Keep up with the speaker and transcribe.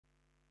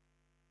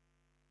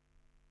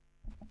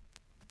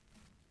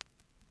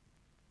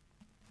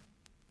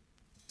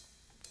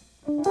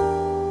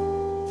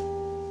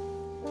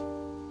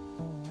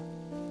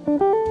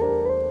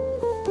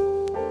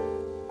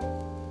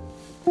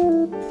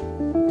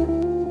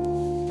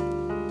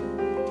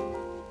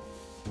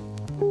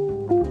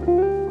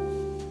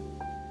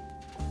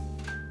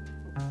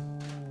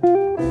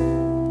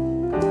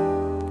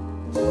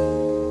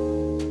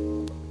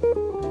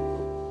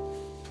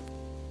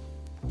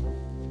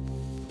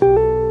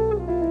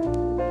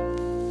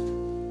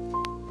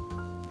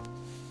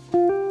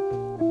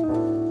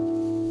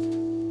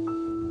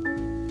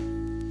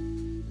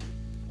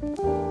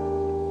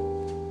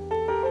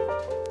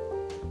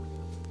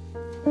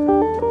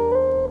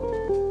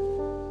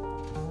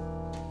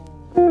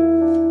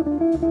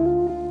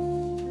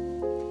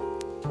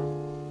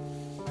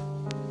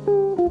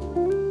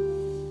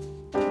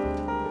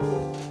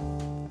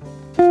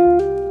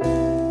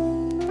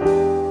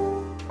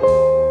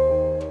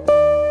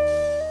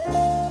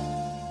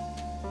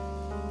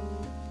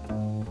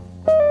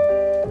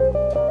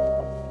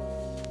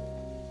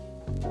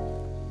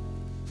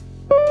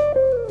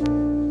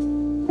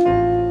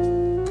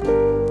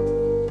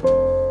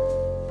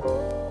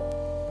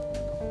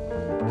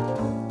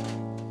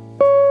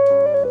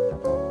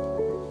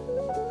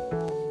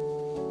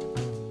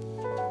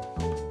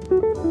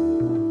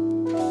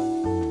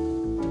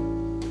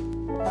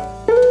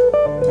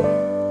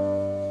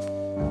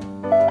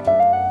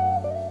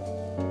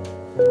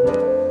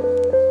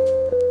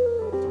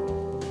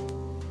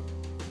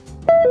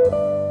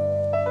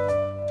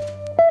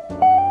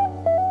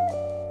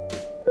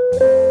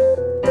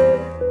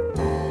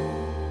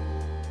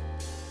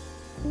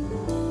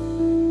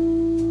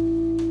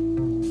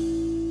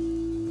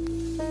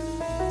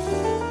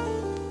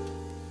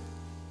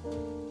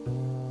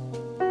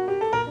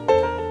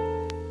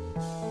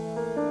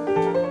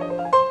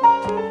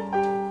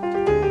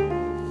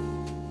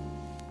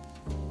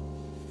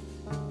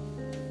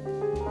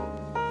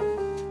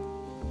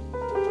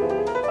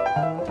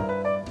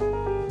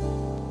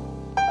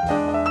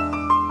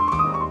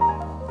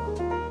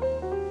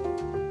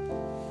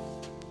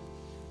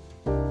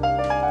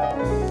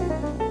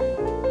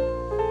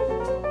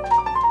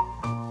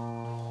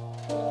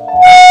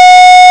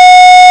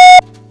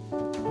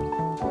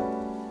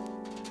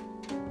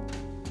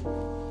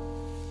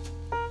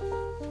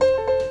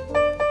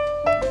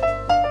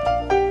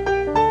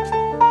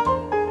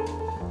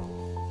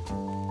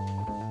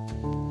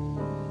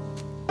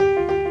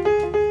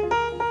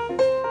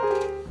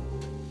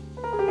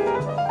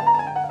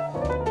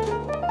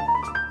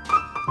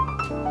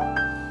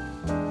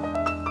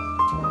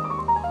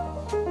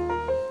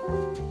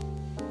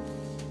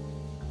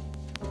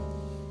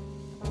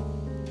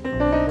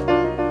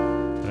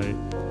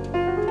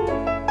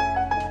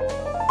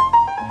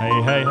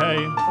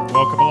Hey,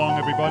 welcome along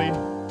everybody.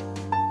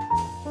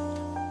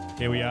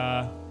 Here we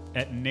are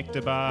at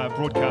Nectar Bar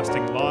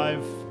broadcasting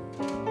live.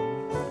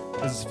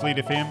 This is Fleet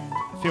FM.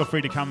 Feel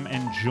free to come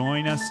and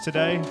join us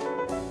today.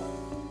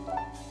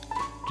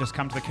 Just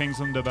come to the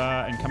Kingslander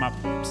Bar and come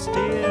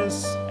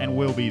upstairs and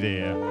we'll be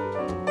there.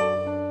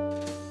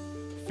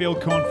 Feel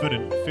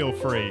confident, feel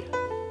free.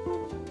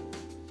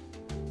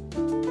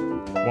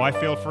 Why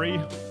feel free?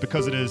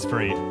 Because it is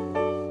free.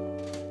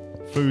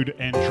 Food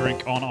and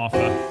drink on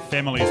offer.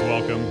 Families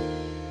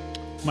welcome.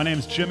 My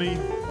name's Jimmy.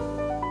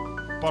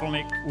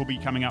 Bottleneck will be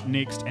coming up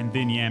next, and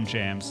then Yam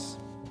Jams.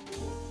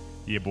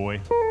 Yeah,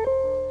 boy.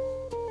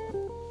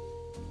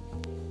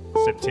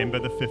 September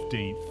the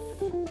 15th.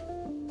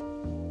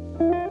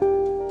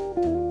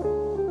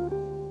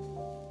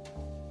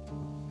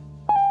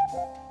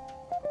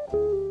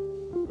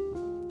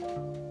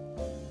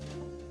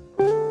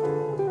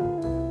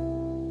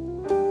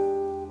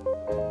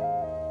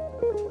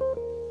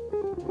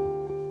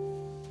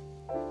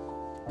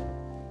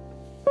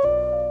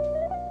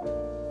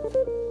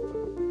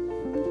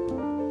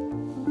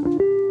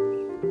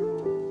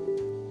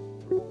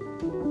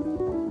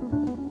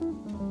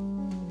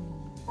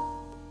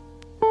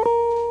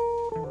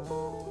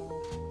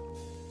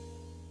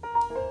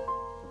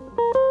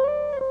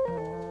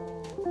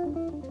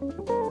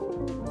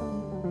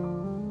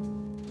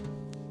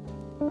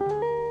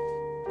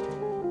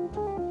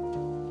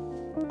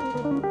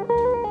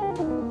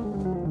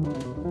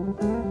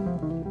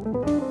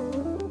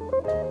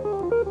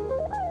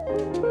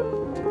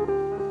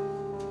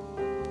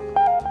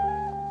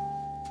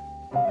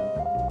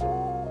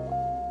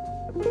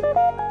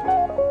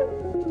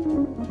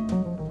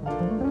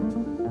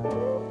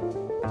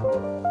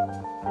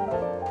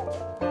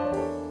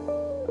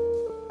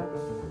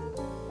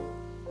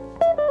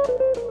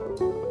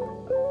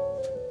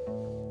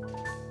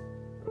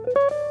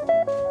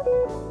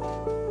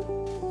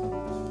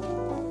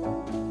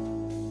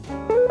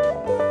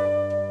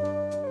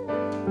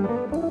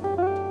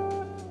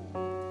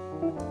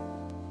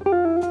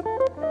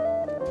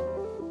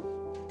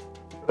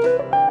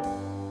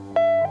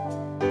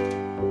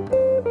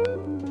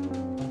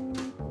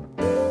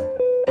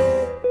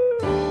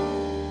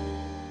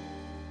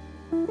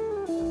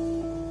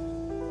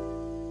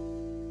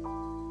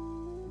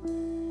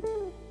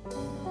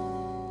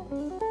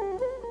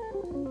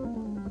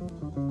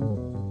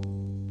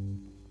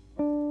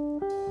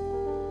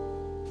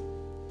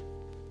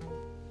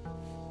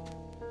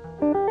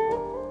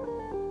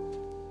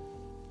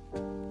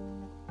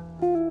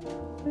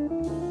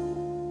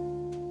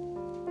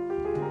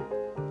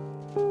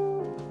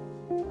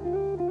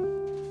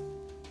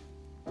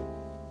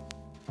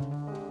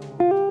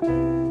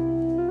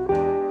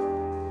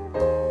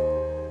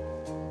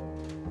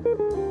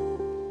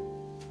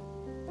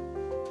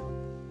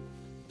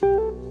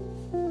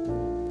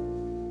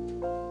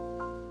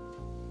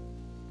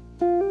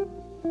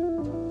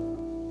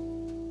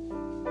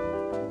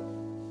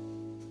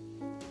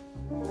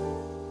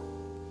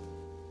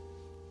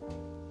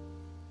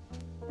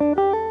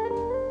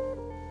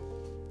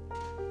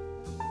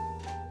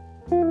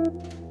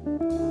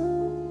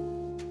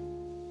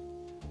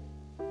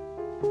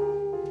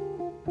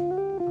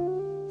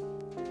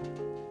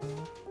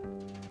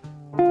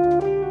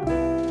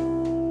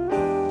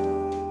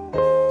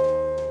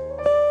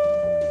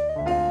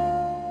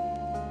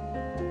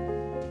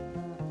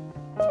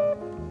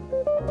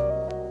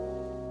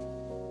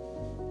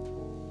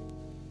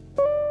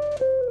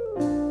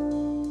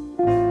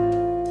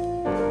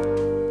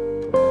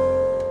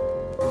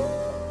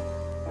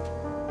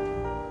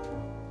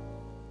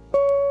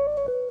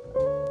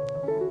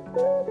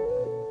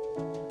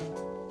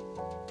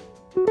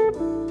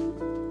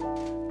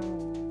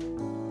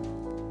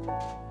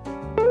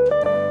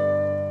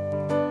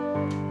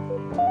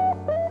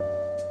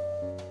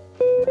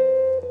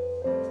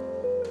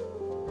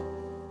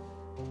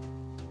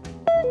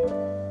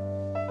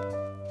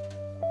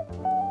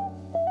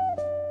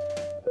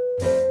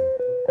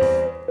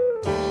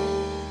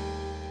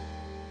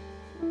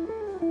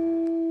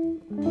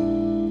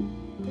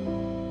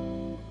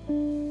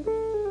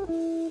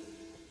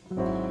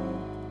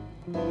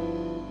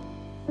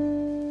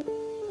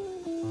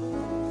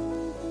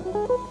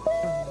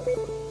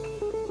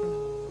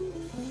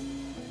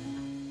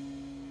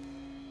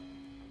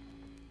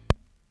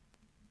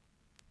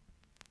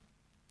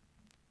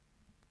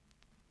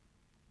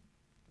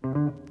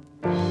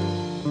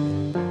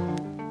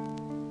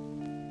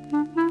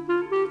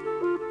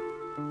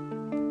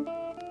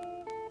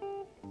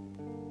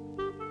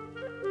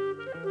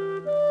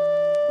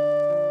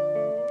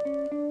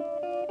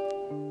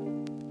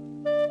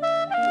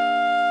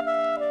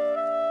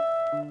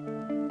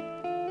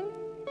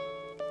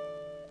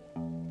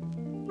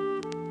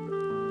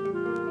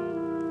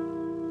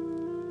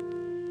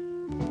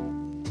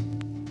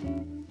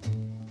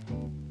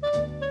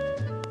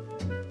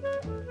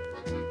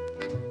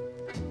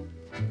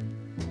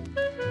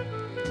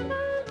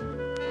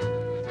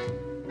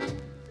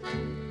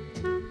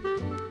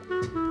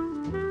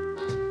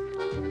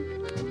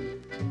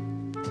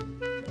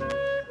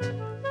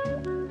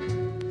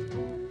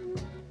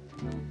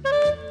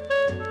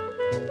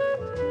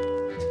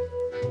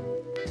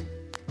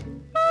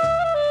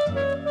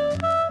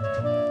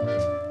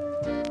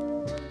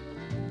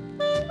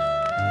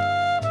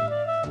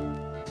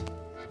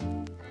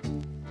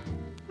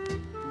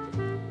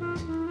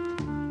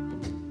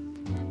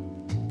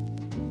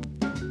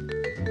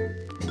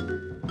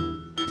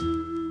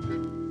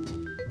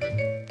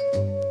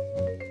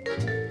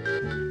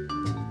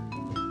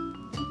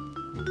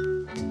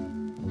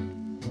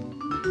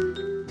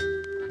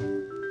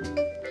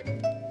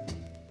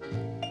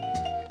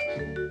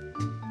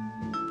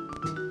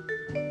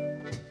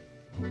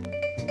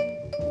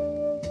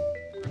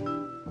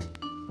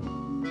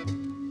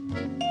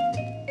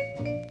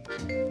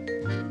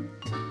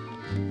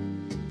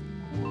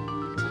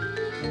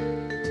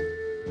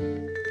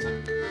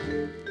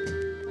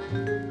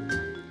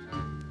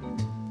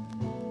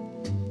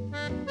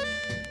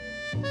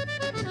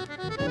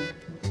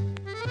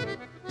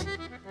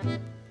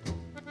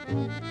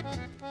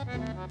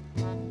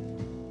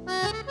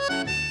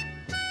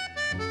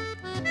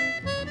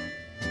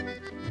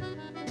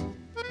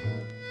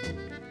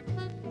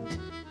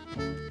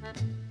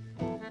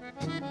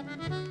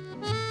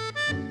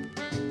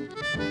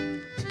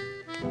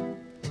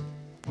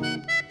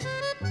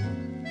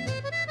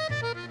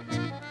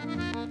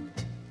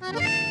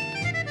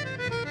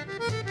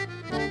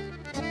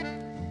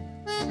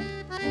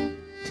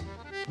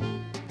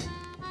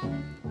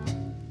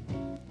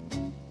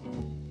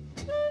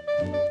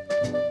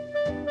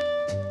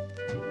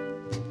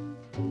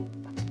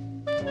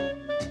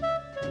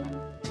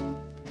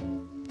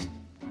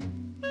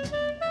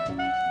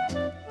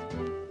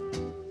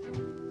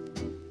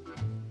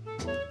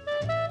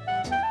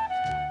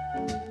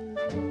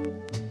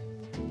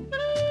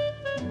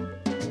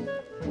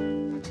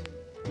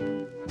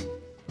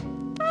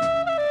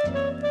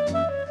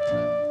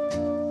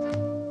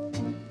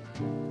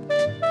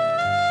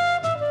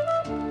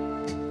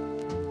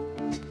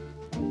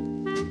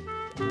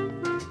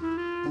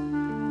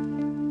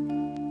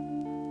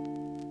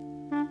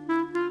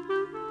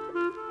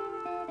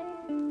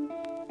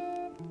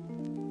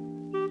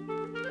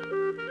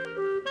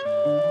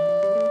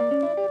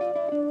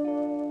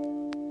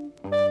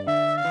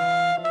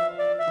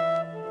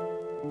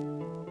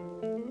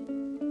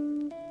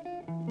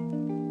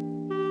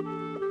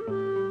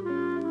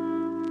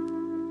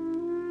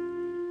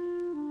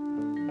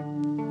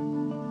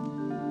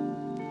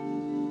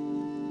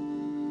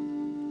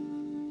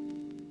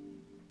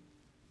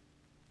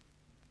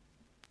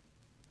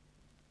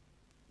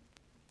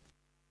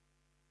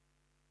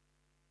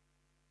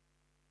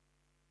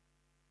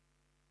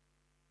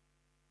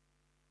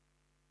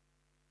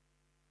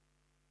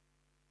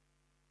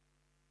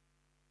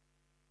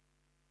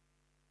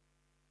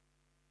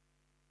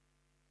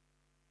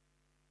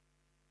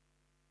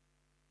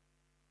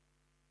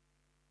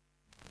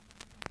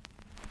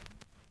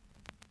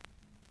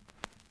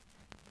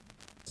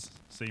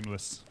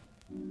 Seamless.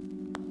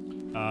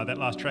 That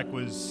last track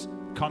was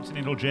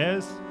Continental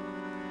Jazz.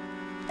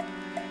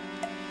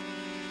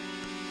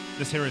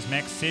 This here is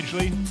Max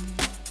Sedgley.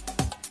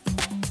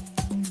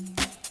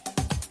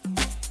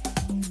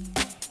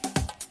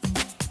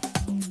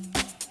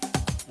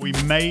 We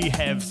may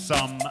have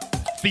some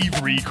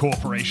Thievery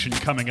Corporation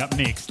coming up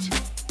next.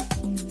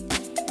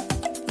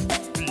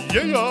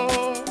 Yeah!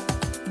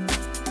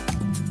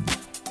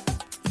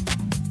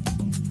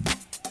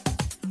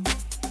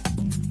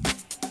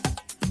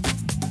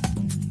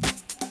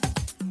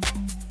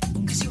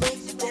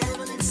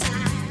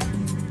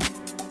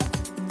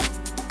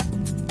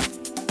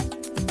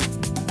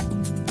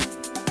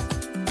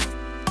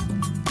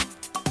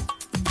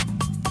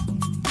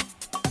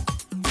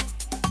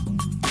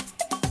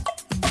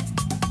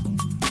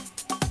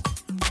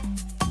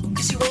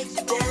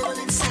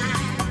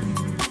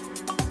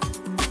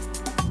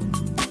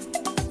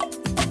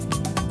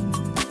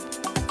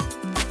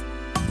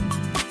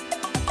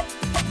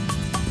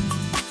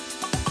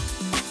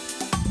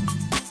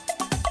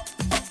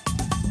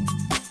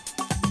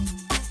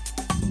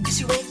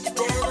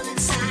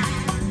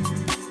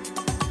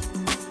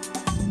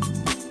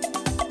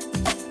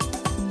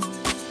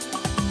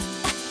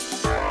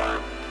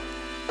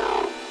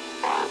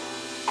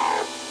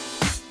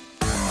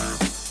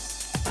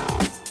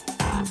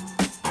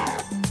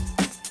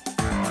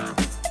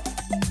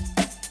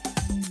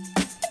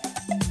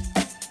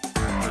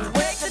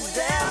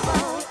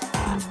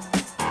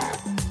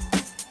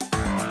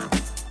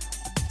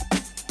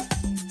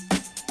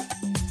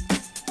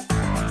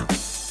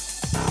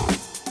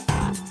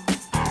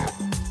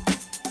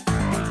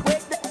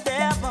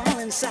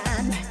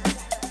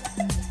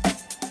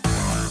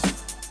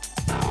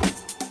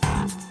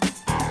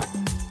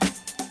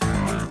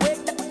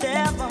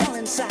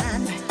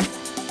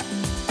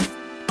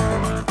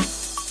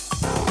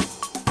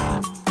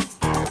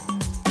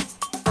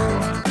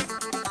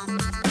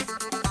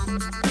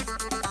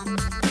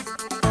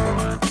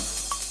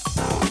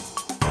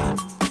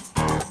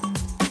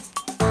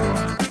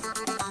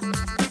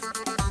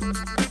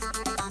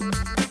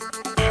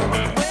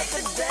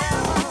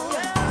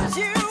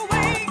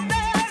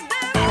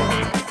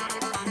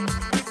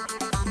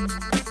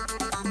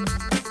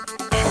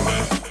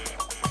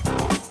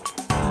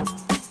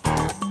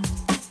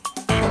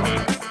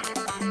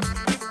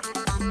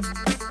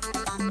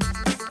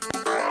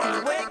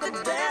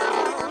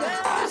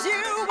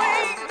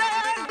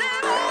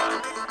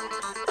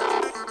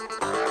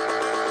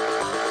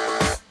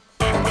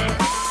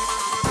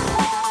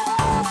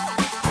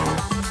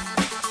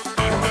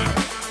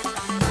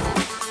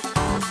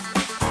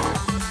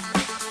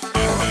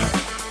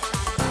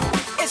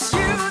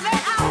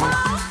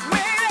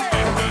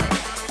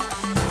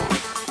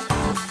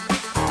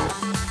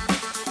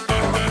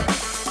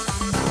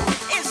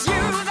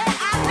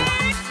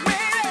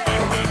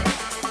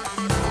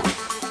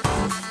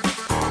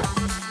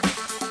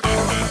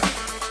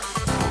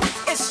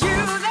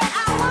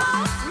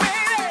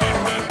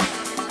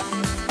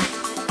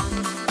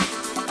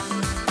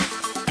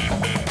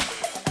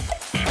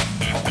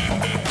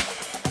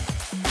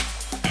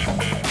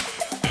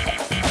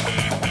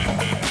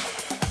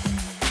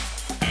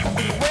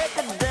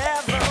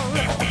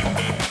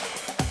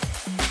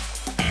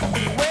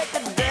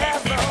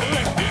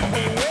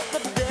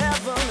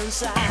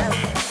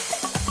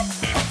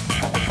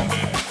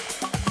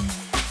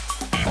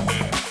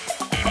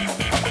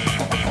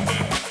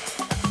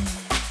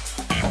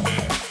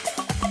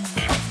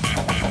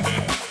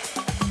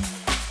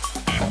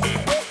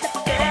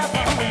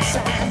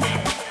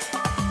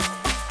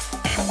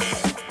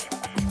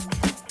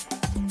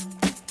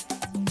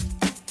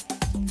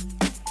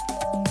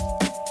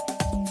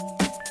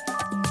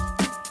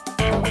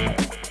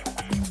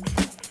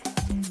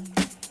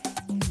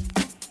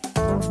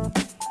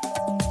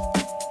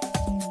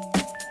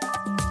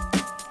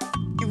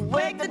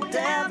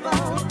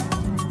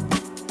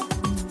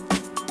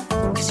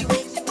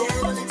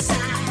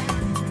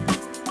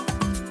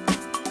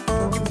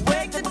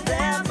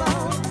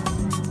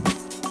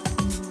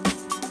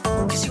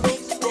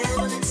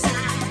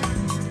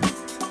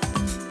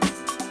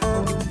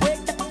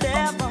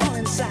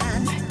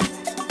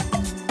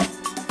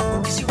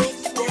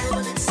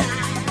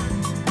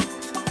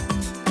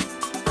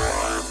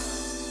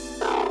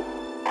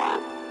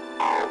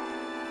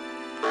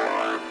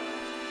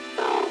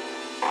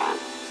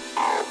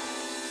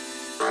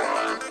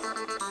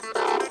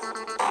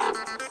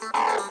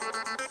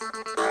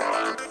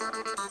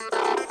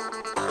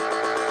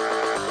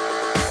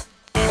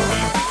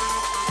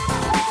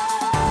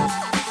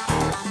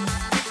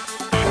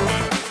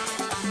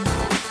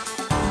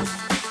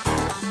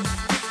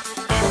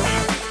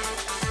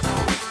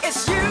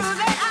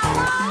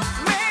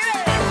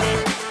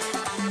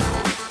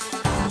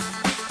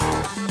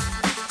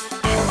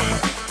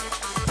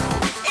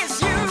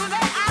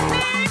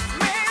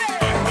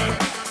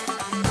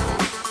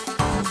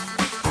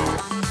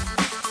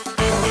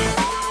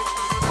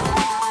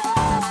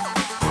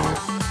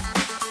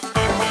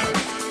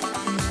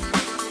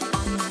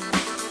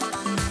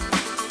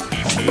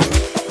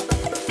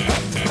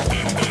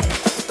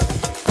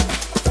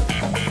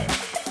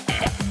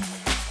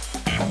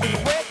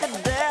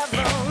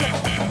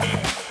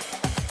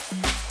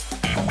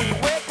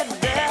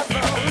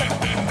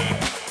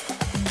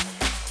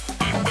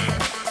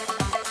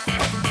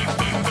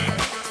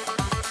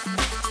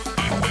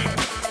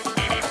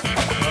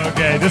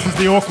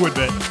 the awkward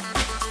bit.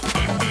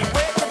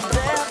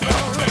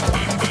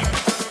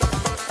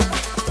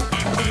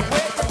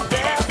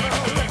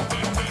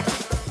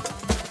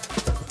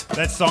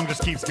 That song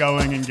just keeps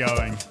going and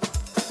going.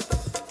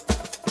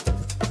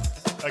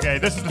 Okay,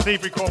 this is the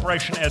Thievery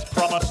Corporation as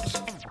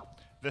promised.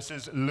 This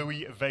is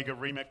Louis Vega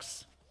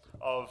remix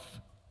of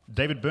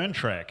David Byrne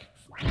track.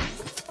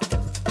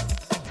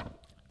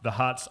 The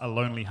Heart's a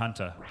Lonely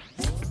Hunter.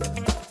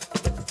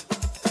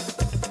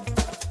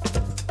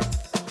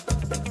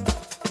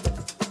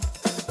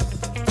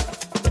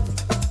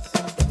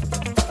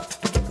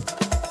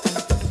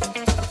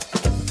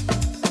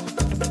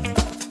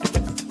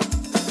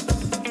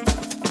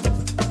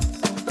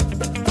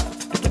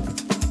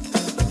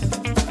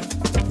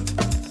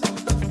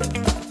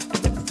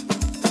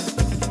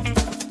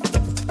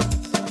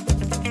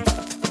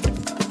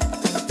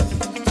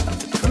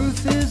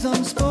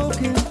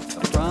 Unspoken,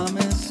 a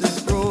promise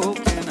is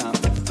broken.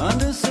 I'm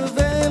under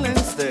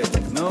surveillance. They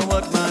know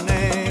what my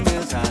name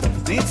is. I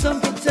need some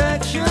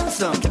protection,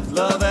 some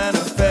love and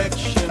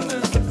affection.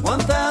 There's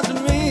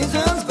 1,000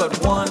 reasons, but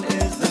one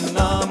is the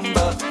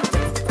number.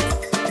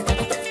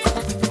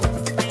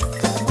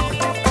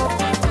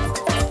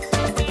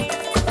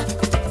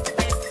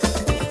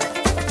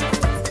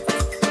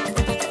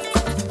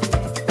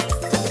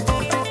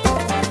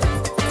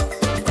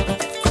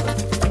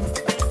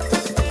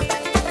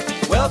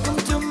 Welcome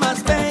to my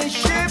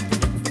spaceship.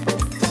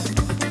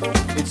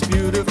 It's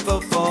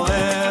beautiful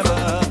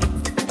forever.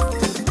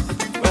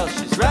 Well,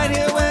 she's right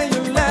here where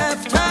you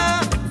left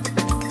her,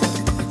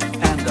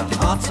 and her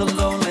heart's a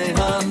lonely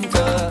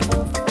hunter.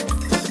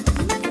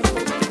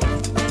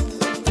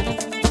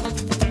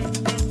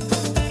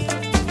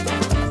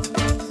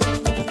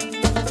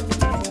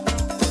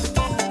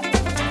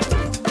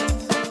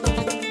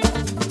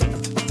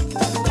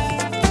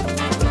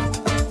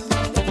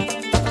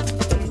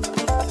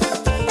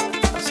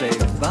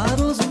 Save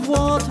bottles of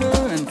water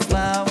and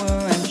flour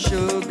and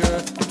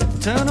sugar.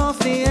 Turn off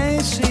the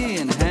AC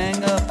and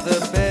hang up the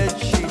bed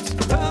sheets.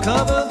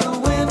 Cover the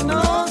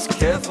windows,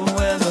 careful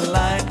where the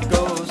light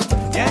goes.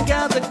 Yank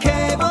out the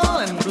cable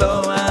and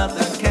blow out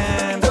the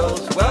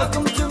candles.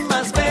 Welcome to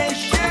my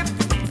spaceship.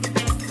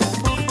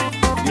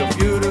 You're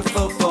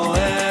beautiful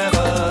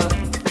forever.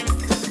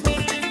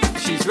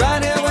 She's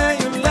right here where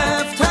you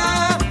left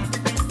her,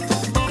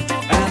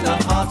 and her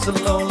heart's a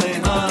lonely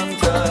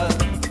hunter.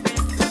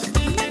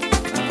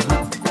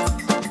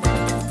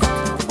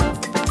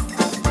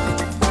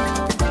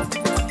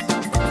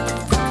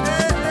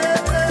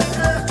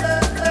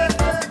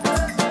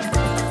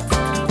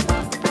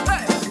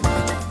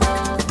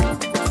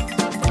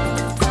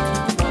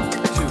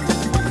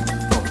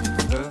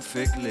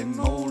 Perfectly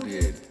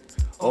molded,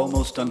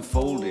 almost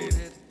unfolded,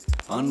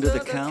 under the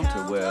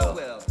counter. Well,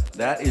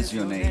 that is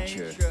your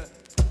nature.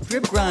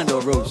 Drip grind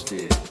or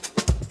roasted,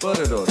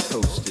 buttered or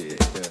toasted.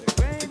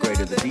 The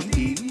greater the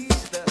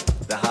DEs,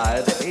 the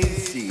higher the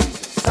ACs.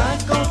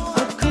 Psycho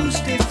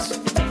acoustics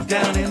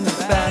down in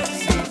the back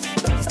seats.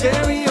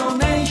 Stereo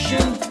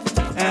nation,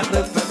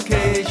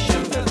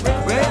 amplification.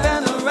 Brave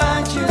and the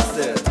righteous,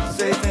 they're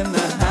safe in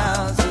the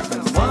houses.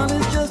 And one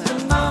is just a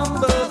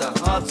number, the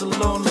heart's a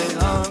lonely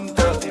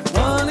hunter. If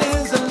one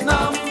is a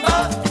number,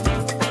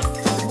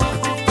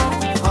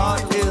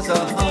 heart is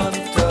a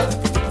hunter.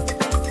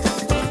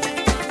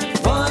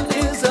 One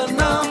is a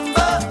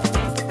number,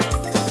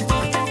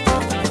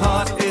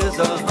 heart is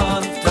a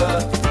hunter.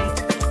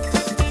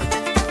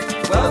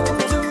 Welcome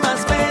to my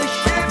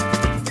spaceship.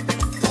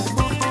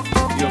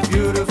 You're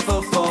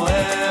beautiful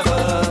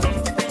forever.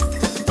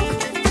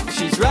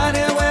 She's right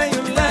here where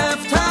you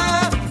left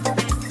her,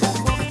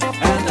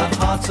 and her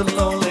heart's a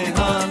lonely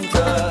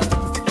hunter.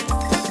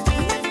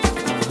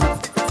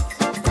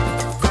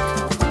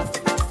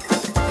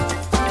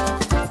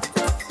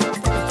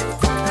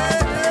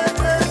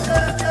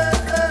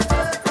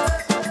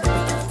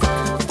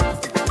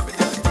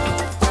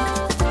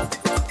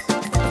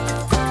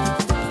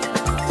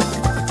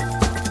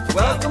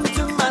 Welcome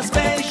to my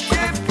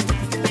spaceship.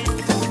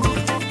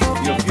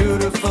 You're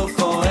beautiful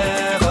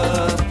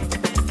forever.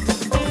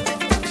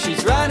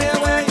 She's right here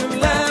where you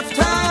left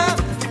her,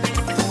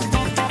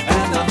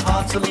 and her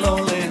heart's a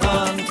lonely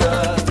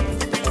hunter.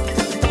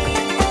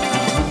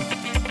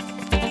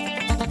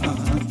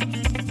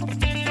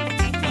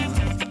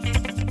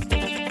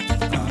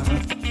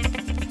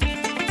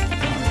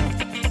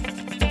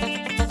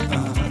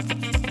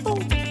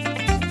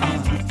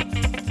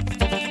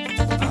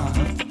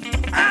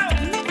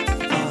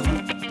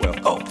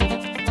 Well,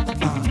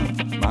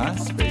 my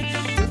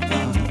spaceship.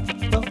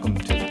 Welcome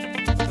to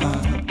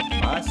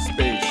my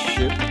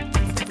spaceship.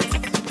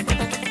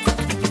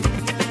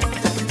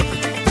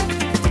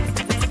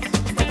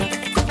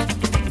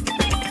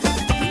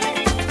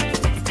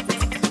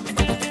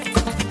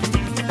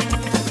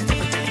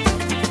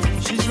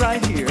 She's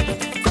right here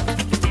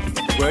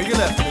where you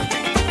left her.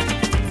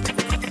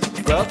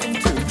 Welcome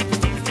to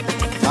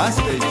my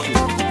spaceship.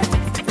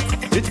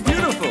 It's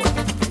beautiful,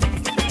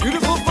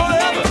 beautiful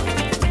forever.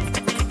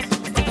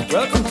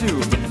 Welcome to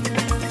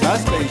my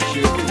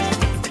spaceship.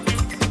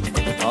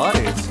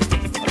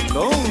 It's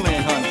lonely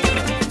hunter.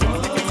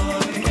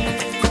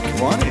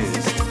 One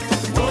is.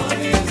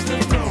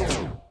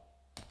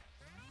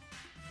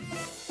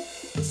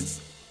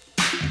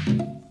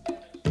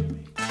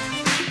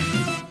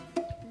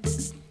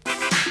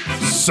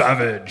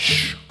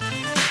 Savage.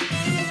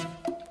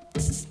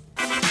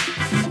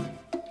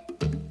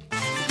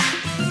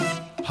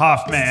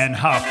 Half man,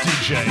 half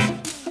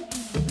DJ.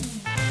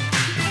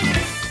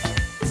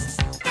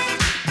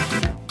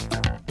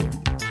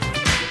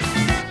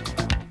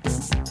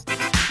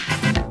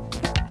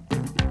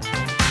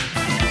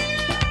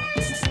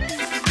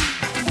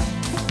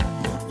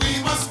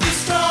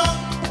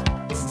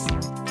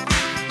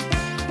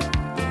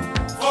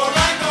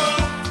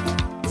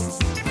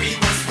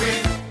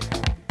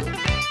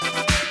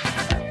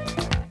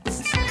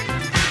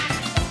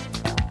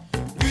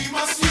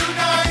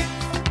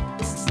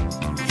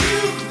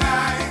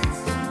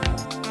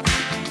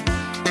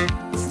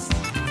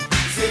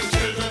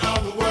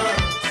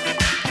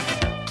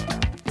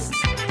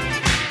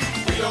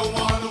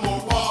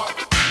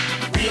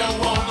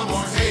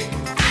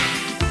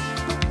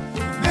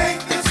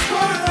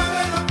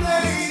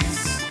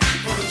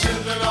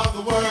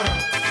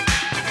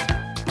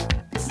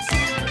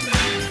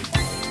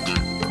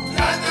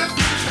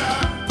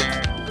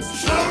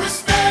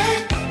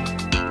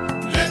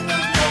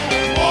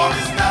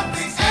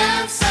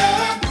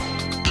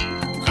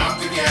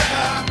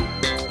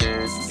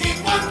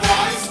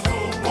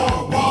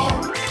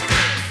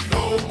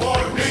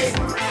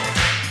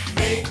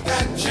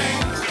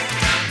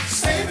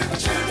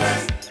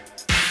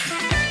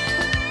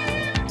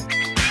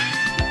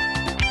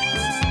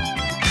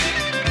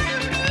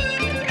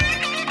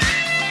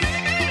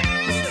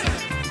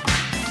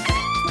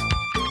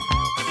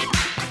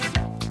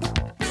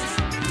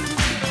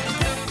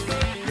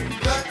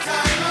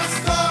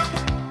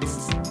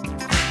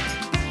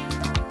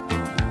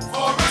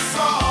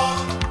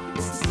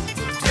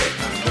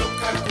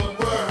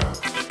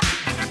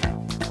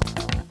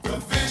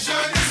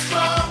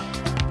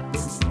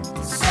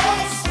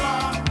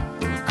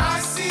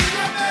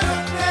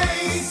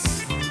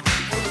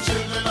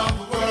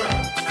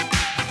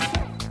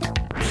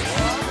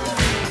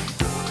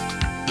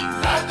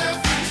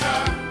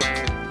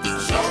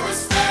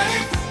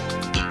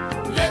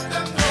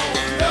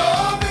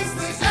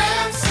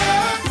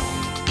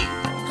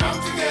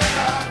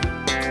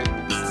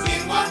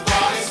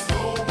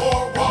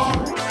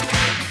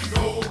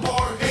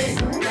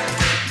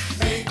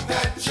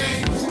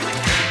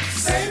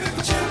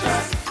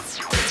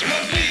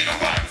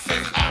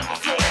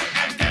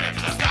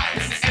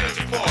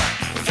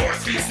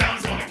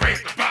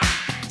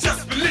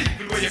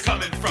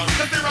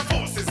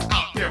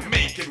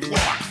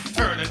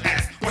 Turn and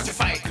ask what you're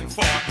fighting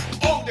for.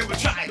 Oh, they will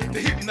try to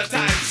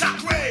hypnotize.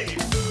 Shockwave!